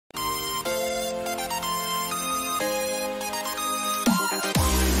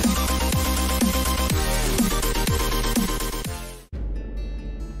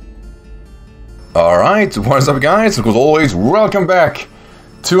Alright, what's up guys? As always, welcome back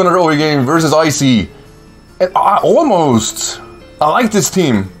to another OE game versus Icy. And almost! I like this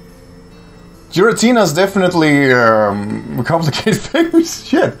team. Giratina's definitely complicated things.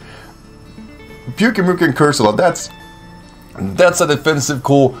 Shit. Pyukumuku and Cursula, that's a defensive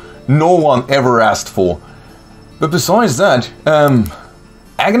call no one ever asked for. But besides that,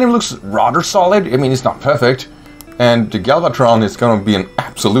 Aghanim looks rather solid. I mean, it's not perfect. And the Galvatron is gonna be an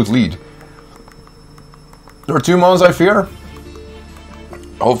absolute lead. There are two mons I fear.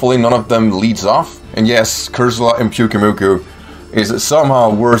 Hopefully none of them leads off. And yes, Cursula and Pyukumuku is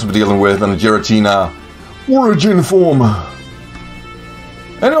somehow worse dealing with than the Giratina origin form.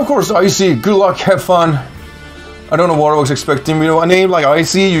 And of course, Icy, good luck, have fun. I don't know what I was expecting. You know, a name like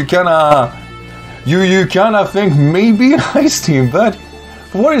Icy, you kinda think maybe an Ice team, but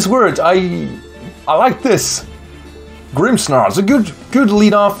for what it's worth, I like this. Grimmsnarl, it's a good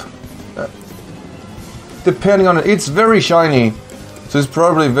lead off. Depending on it, it's very shiny, so it's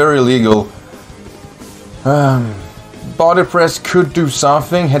probably very legal. Body press could do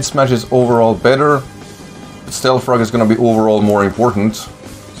something. Head smash is overall better, but Stealth Rock is gonna be overall more important.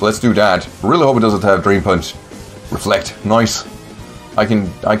 So let's do that. Really hope it doesn't have Dream Punch. Reflect, nice. I can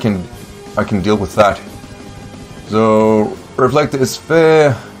deal with that. So Reflect is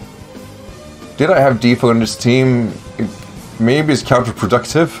fair. Did I have Defog on this team? Maybe it's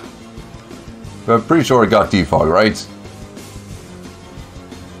counterproductive. But I'm pretty sure I got Defog, right?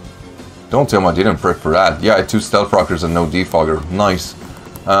 Don't tell me I didn't prep for that. Yeah, I had 2 Stealth Rockers and no Defogger. Nice.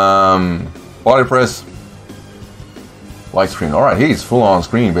 Body press. Light screen. Alright, he's full on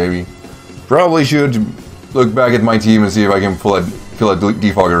screen, baby. Probably should look back at my team and see if I can kill a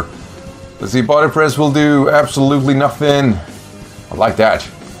Defogger. Let's see, body press will do absolutely nothing. I like that.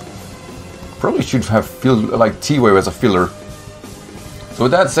 Probably should have like T-Wave as a filler. So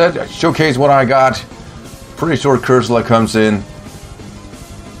with that said, I showcase what I got. Pretty sure Cursula comes in.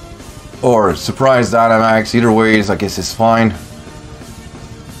 Or Surprise Dynamax, either ways I guess it's fine.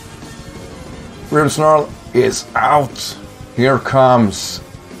 Grimmsnarl is out. Here comes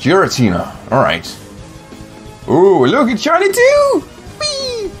Giratina. Alright. Ooh, look, it's shiny too!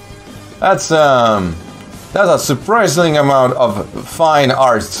 Whee! That's a surprising amount of fine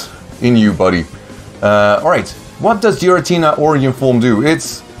art in you, buddy. Alright. What does Giratina Origin Form do?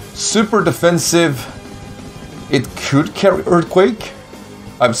 It's super defensive. It could carry Earthquake.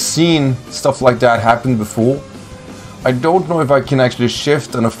 I've seen stuff like that happen before. I don't know if I can actually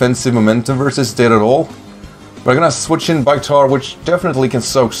shift an offensive momentum versus it at all. But I'm gonna switch in Baitar, which definitely can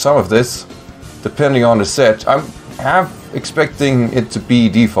soak some of this, depending on the set. I'm half expecting it to be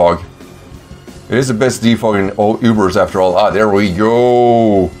Defog. It is the best Defog in all Ubers after all. Ah, there we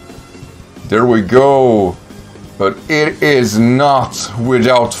go. There we go. But it is not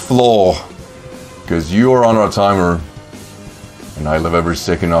without flaw, because you are on a timer, and I love every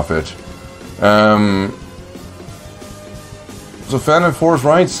second of it. So Fan and Force,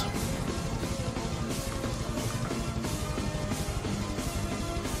 right?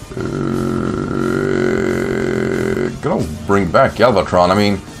 Gonna bring back Galvatron. I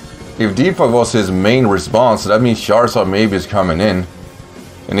mean, if Defog was his main response, that means Charizard maybe is coming in,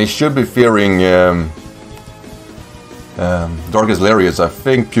 and he should be fearing Darkest Lariats, I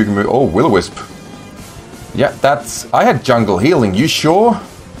think. Pyukumuku. Oh, Will-O-Wisp. Yeah, that's... I had Jungle Healing. You sure?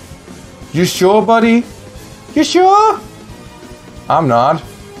 You sure, buddy? You sure? I'm not.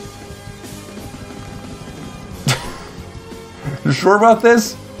 You sure about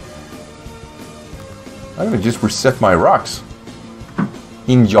this? I'm gonna just reset my rocks.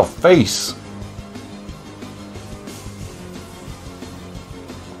 In your face.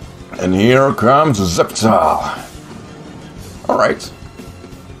 And here comes Zeptal. Alright.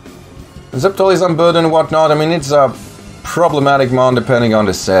 Zeptal is unburdened and whatnot. I mean, it's a problematic mon depending on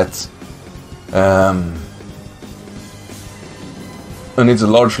the set. And it's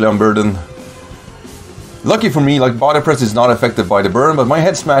largely unburdened. Lucky for me, like, body press is not affected by the burn, but my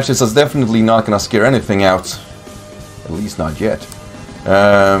head smashes is definitely not gonna scare anything out. At least not yet.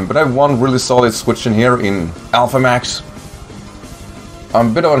 But I have one really solid switch in here in Alpha Max. I'm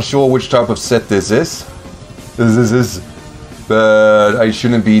a bit unsure which type of set this is. But I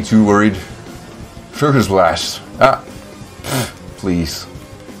shouldn't be too worried. Sugar Splash. Ah, please.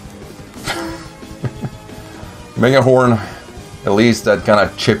 Mega Horn. At least that kind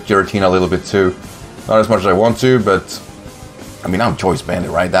of chipped Giratina a little bit too. Not as much as I want to, but I mean, I'm Choice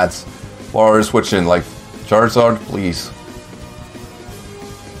Bandit, right? That's or switching like Charizard, please.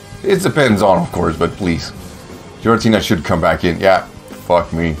 It depends on, of course, but please. Giratina should come back in. Yeah,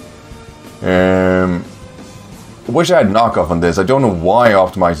 fuck me. I wish I had knockoff on this. I don't know why I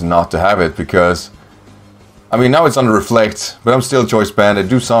optimized not to have it, because I mean, now it's under Reflect, but I'm still Choice Banded.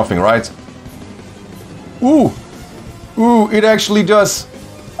 Do something, right? Ooh! Ooh, it actually does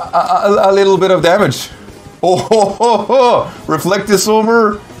a little bit of damage. Oh, ho, ho, ho. Reflect this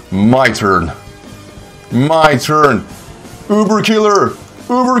over. My turn. My turn. Uber Killer.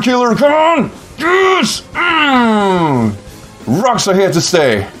 Uber Killer, come on! Yes! Rocks are here to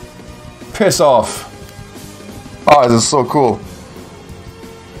stay. Piss off. Oh, this is so cool.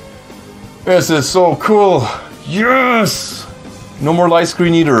 This is so cool. Yes! No more light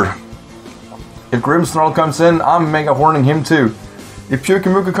screen either. If Grimmsnarl comes in, I'm Mega Horning him too. If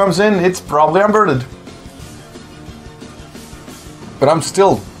Pyukumuku comes in, it's probably inverted. But I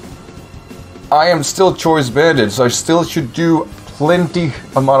am still Choice Banded, so I still should do plenty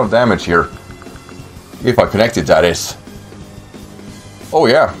amount of damage here. If I connect it, that is. Oh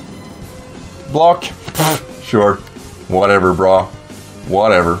yeah. Block. Sure. Whatever, brah.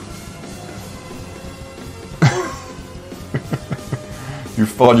 Whatever. You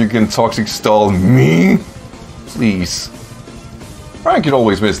thought you can Toxic Stall me? Please. Frank could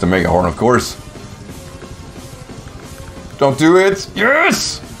always miss the Mega Horn, of course. Don't do it.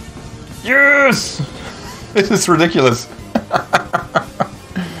 Yes! Yes! This is ridiculous.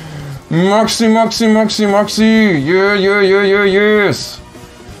 Moxie, Moxie, Moxie, Moxie. Yeah, yeah, yeah, yeah, yes.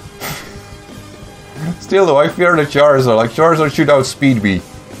 Still though, I fear the Charizard. Like, Charizard should outspeed me.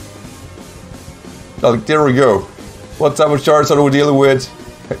 Like, there we go. What type of Charizard are we dealing with?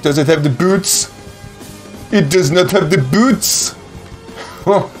 Does it have the boots? It does not have the boots!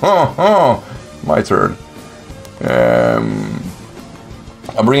 My turn.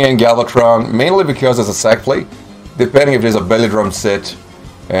 I'm bringing in Galvatron mainly because it's a sack play. Depending if there's a belly drum set.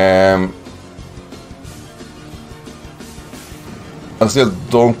 I still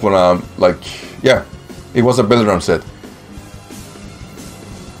don't wanna, like, yeah, it was a belly drum set.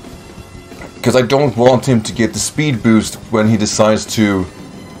 Because I don't want him to get the speed boost when he decides to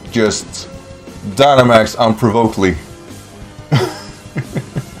just Dynamax unprovokedly.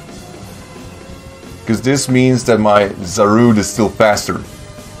 Because this means that my Zarude is still faster.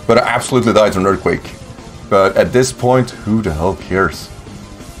 But I absolutely died to an Earthquake. But at this point, who the hell cares?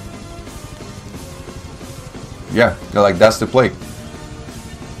 Yeah, like that's the play.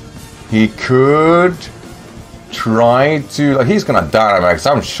 He could try to, like, he's gonna Dynamax,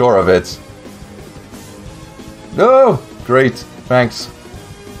 I'm sure of it. No! Great, thanks.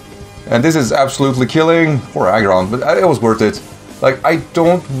 And this is absolutely killing for AGGRON, but it was worth it. Like, I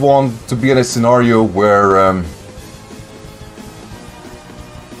don't want to be in a scenario where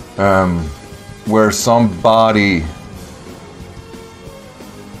somebody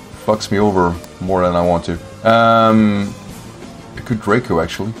fucks me over more than I want to. It could Draco,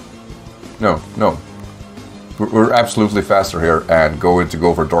 actually. No. We're absolutely faster here and going to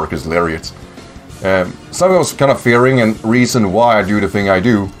go for Darkest Lariat. Something I was kind of fearing, and reason why I do the thing I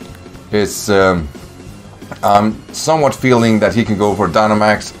do is I'm somewhat feeling that he can go for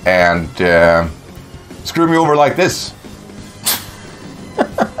Dynamax and screw me over like this.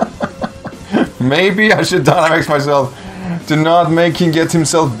 Maybe I should Dynamax myself to not make him get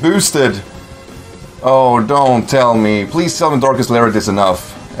himself boosted. Oh, don't tell me. Please tell me Darkest Lariat is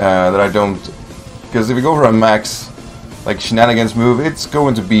enough that I don't... Because if we go for a max, like, shenanigans move, it's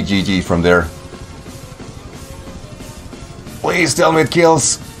going to be GG from there. Please tell me it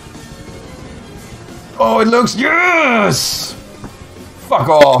kills. Oh, it looks... Yes! Fuck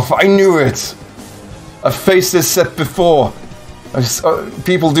off, I knew it. I've faced this set before.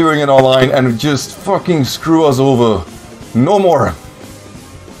 People doing it online and just fucking screw us over. No more.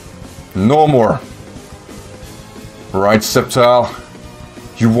 No more. Right, Sceptile?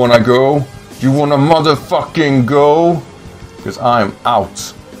 You wanna go? You wanna motherfucking go? Because I'm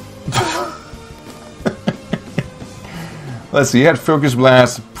out. Let's see, he had Focus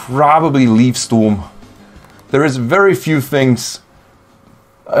Blast, probably Leaf Storm. There is very few things.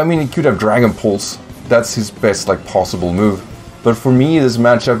 I mean, he could have Dragon Pulse. That's his best, like, possible move. But for me, this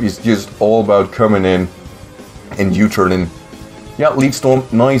matchup is just all about coming in and U-turning. Yeah, Leaf Storm,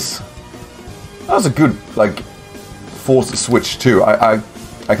 nice. That was a good, like, force switch too. I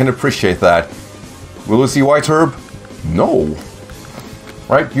can appreciate that. Will we see White Herb? No.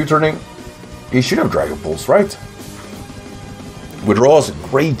 Right, U-turning. He should have Dragon Pulse, right? Withdraws,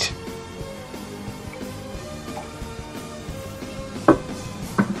 great.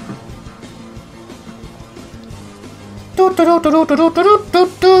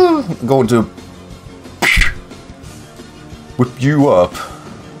 Going to whip you up.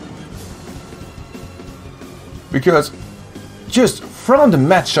 Because just from the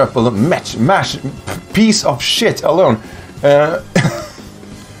matchup alone, piece of shit alone,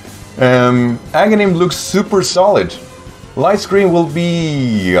 Aghanim looks super solid. Light Screen will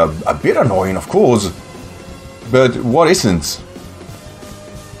be a bit annoying, of course, but what isn't?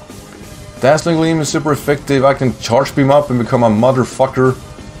 Dazzling Gleam is super effective. I can Charge Beam up and become a motherfucker,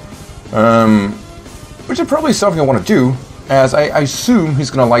 which is probably something I want to do, as I assume he's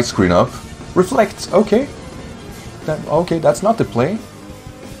gonna Light Screen up. Reflect, okay. Okay, that's not the play.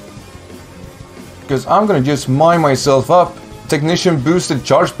 Because I'm gonna just mine myself up. Technician boosted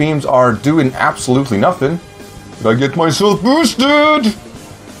Charge Beams are doing absolutely nothing. I get myself boosted!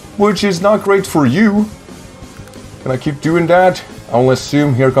 Which is not great for you. Can I keep doing that? I'll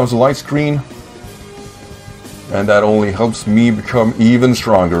assume here comes the Light Screen. And that only helps me become even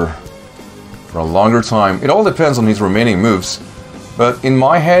stronger. For a longer time. It all depends on his remaining moves. But in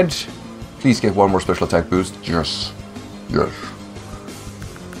my head, please get one more special attack boost. Yes. Yes.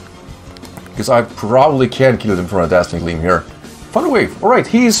 Because I probably can kill him from a Dazzling Gleam here. Thunder Wave! Alright,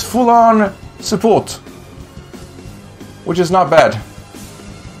 he's full on support. Which is not bad.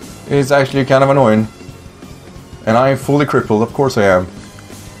 It's actually kind of annoying. And I am fully crippled, of course I am.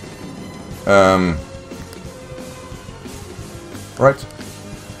 Right.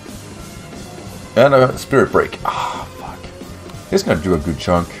 And a Spirit Break. Ah, fuck. It's gonna do a good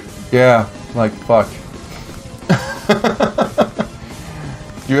chunk. Yeah, like, fuck.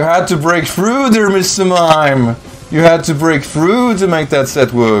 You had to break through there, Mr. Mime! You had to break through to make that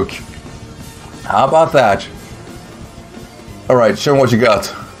set work. How about that? Alright, show me what you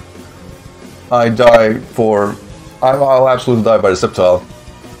got. I die for... I'll absolutely die by the Sceptile.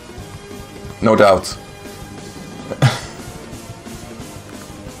 No doubt.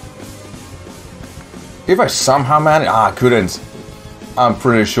 If I somehow manage... I couldn't. I'm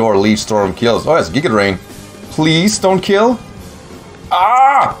pretty sure Leaf Storm kills. Oh, it's Giga Drain. Please don't kill.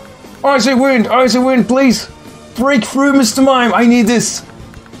 Ah! Icy Wind! Icy Wind, please! Break through, Mr. Mime! I need this!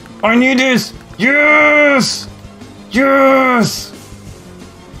 I need this! Yes! Yes!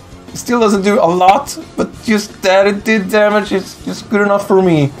 It still doesn't do a lot, but just that it did damage is just good enough for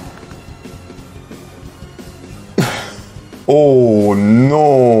me. Oh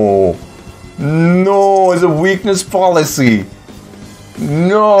no! No, it's a weakness policy!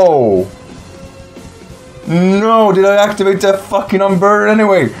 No! No, did I activate that fucking unburden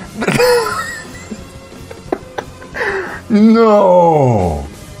anyway? No!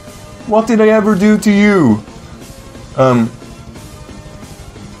 What did I ever do to you?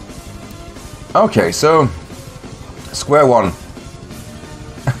 Okay, so square one.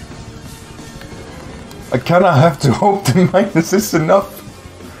 I kinda have to hope the minus is enough.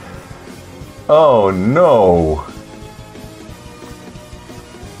 Oh no.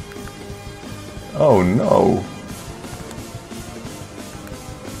 Oh no.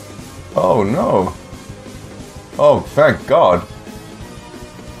 Oh no. Oh, thank God.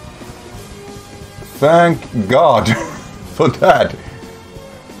 Thank God for that.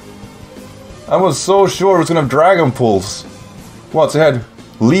 I was so sure it was gonna have Dragon Pulse. What's ahead?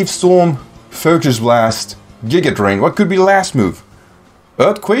 Leaf Storm, Focus Blast, Giga Drain. What could be the last move?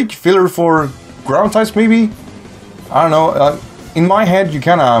 Earthquake? Filler for ground types maybe? I don't know. In my head you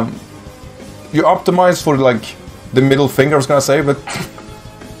kinda... You optimize for like the middle finger I was gonna say, but...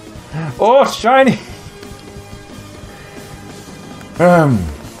 Oh, shiny!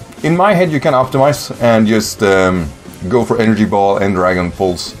 In my head you can optimize and just go for Energy Ball and Dragon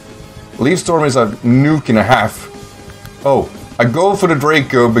Pulse. Leaf Storm is a nuke and a half. Oh, I go for the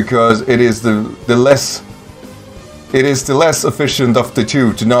Draco because it is the less efficient of the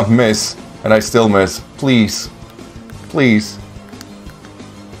two to not miss, and I still miss. Please, please,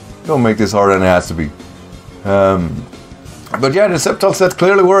 don't make this harder than it has to be. But yeah, the Sceptile set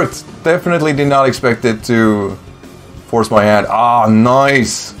clearly worked. Definitely did not expect it to force my hand. Ah,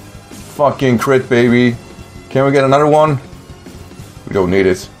 nice, fucking crit, baby. Can we get another one? We don't need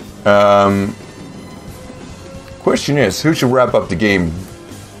it. Question is, who should wrap up the game?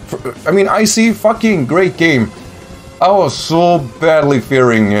 I mean, IC, fucking great game. I was so badly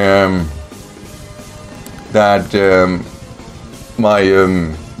fearing that my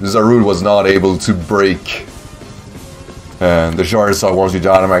Zarude was not able to break the Charizard once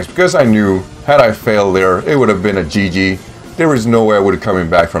Gigantamax, because I knew, had I failed there, it would have been a GG. There is no way I would have coming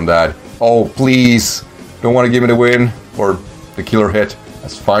back from that. Oh, please, don't want to give me the win, or the killer hit.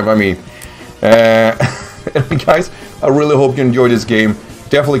 That's fine by me. Guys, I really hope you enjoyed this game.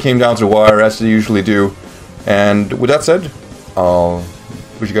 Definitely came down to the wire, as they usually do. And with that said, I'll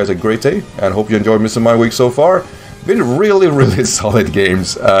wish you guys a great day, and hope you enjoyed Mr. My Week so far. Been really, really solid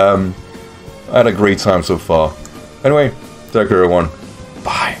games. I had a great time so far. Anyway, take care everyone.